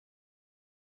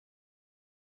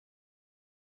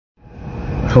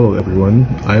Hello everyone,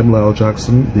 I am Lyle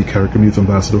Jackson, the CARICOM Youth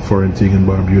Ambassador for Antigua and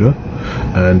Barbuda,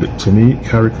 and to me,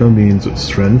 CARICOM means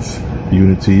strength,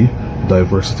 unity,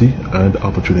 diversity, and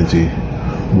opportunity.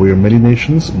 We are many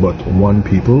nations, but one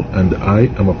people, and I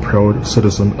am a proud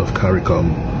citizen of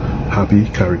CARICOM. Happy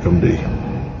CARICOM Day.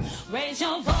 Raise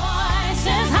your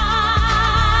voices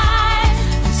high,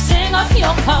 sing of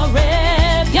your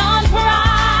Caribbean pride,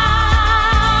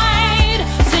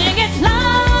 sing it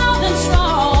loud and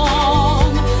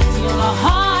strong, feel our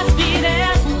hearts beat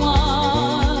as one.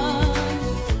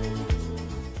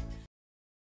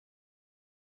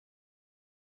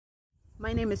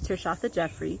 My name is Tirshatha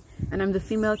Jeffrey, and I'm the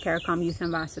female CARICOM Youth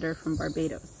Ambassador from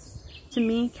Barbados. To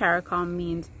me, CARICOM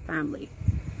means family.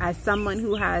 As someone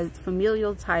who has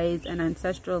familial ties and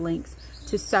ancestral links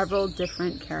to several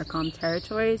different CARICOM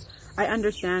territories, I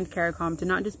understand CARICOM to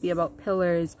not just be about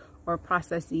pillars or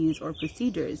processes or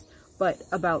procedures, but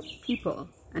about people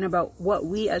and about what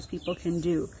we as people can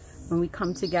do when we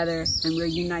come together and we're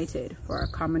united for our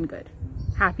common good.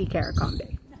 Happy CARICOM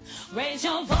Day. Raise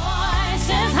your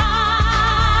voices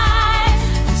high,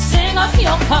 sing of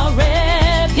your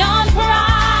Caribbean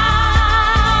pride,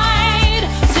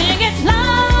 sing it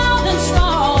loud and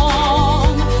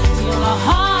strong, feel our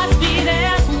hearts beat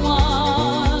as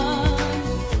one.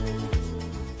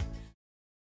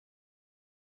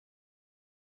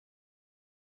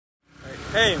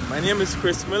 Hey, my name is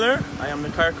Chris Miller. I am the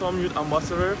CARICOM Youth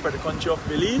Ambassador for the country of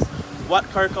Belize. What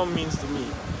CARICOM means to me?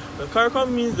 Well,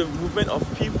 CARICOM means the movement of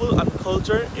people and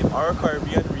culture in our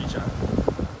Caribbean region.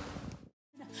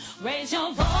 Raise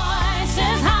your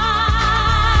voices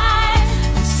high,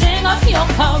 sing of your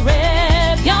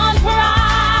Caribbean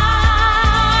pride,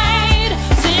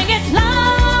 sing it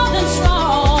loud and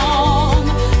strong,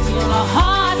 feel our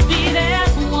hearts beat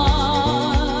as one.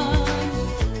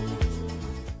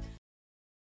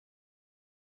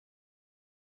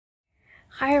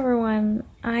 Hi everyone,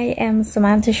 I am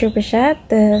Samantha Shubhashat,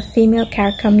 the female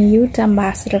CARICOM Youth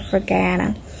Ambassador for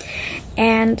Guyana.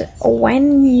 And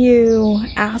when you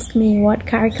ask me what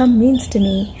CARICOM means to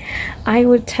me, I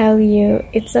would tell you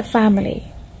it's a family.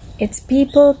 It's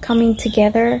people coming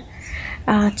together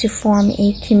to form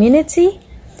a community,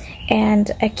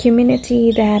 and a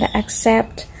community that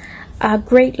accepts a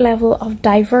great level of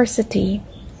diversity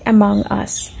among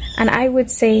us. And I would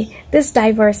say this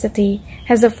diversity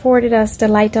has afforded us to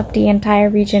light up the entire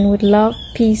region with love,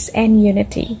 peace, and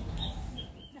unity.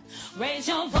 Raise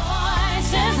your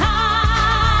voices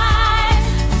high,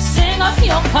 sing of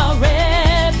your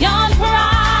Caribbean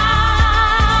pride,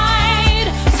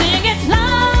 sing it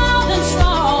loud and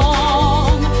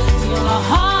strong, feel our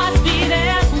hearts beat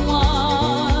as one.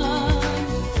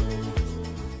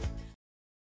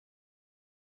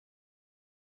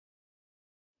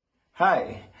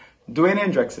 Hi, Dwayne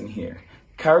Hendrickson here,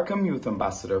 CARICOM Youth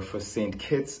Ambassador for St.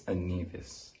 Kitts and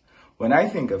Nevis. When I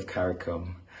think of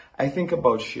CARICOM, I think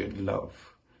about shared love,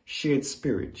 shared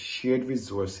spirit, shared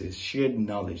resources, shared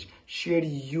knowledge, shared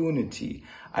unity.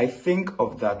 I think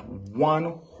of that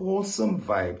one wholesome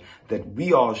vibe that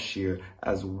we all share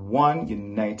as one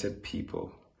united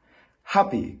people.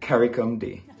 Happy CARICOM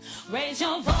Day. Raise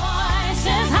your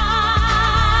voices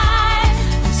high,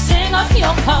 sing of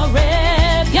your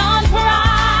Caribbean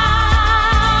pride,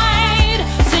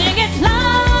 sing it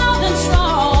loud and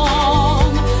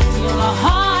strong, feel our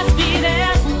hearts beat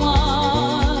as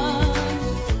one.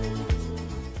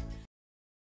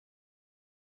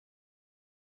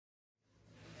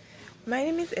 My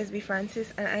name is SB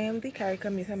Francis, and I am the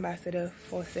CARICOM Youth Ambassador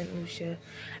for St. Lucia.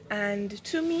 And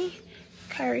to me,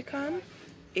 CARICOM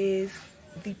is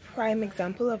the prime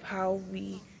example of how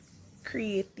we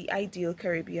create the ideal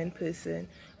Caribbean person.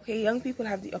 Okay, young people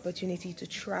have the opportunity to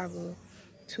travel,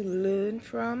 to learn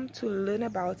from, to learn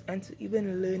about, and to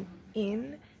even learn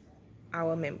in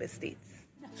our member states.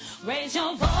 Raise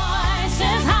your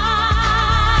voices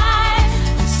high,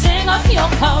 sing of your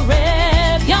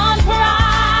Caribbean pride,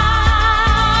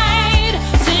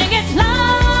 sing it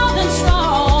loud and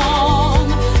strong,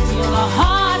 feel our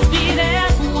hearts beat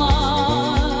as one.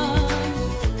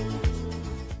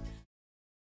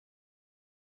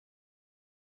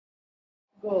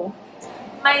 Go.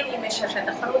 My name is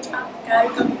Shashata Kharotfa,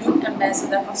 CARICOM Youth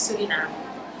Ambassador of Suriname.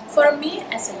 For me,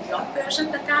 as a young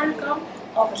person, the CARICOM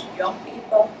offers young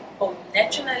people, both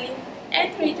nationally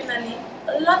and regionally,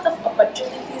 a lot of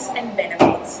opportunities and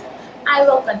benefits. I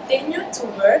will continue to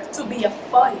work to be a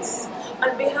voice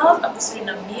on behalf of the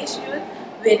Surinamese youth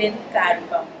within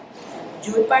CARICOM.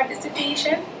 Youth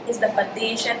participation is the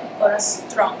foundation for a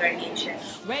stronger nation.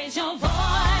 Raise your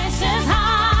voices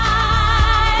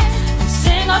high,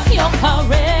 sing of your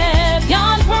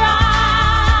Caribbean pride,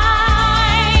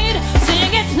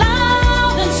 sing it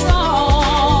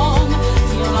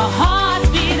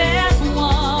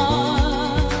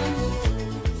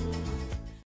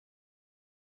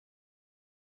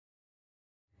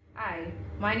Hi,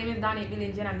 my name is Donnie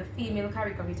Billinger and I'm the female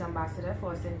CARICOM Youth Ambassador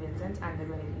for St. Vincent and the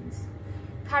Grenadines.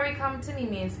 CARICOM to me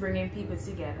means bringing people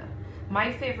together.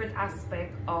 My favorite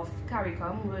aspect of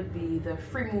CARICOM would be the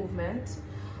free movement,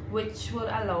 which will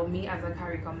allow me as a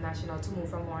CARICOM national to move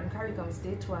from one CARICOM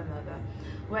state to another,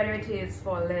 whether it is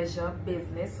for leisure,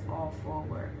 business, or for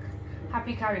work.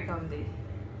 Happy CARICOM Day.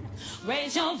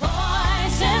 Raise your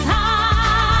voices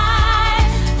high,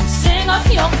 sing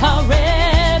of your courage.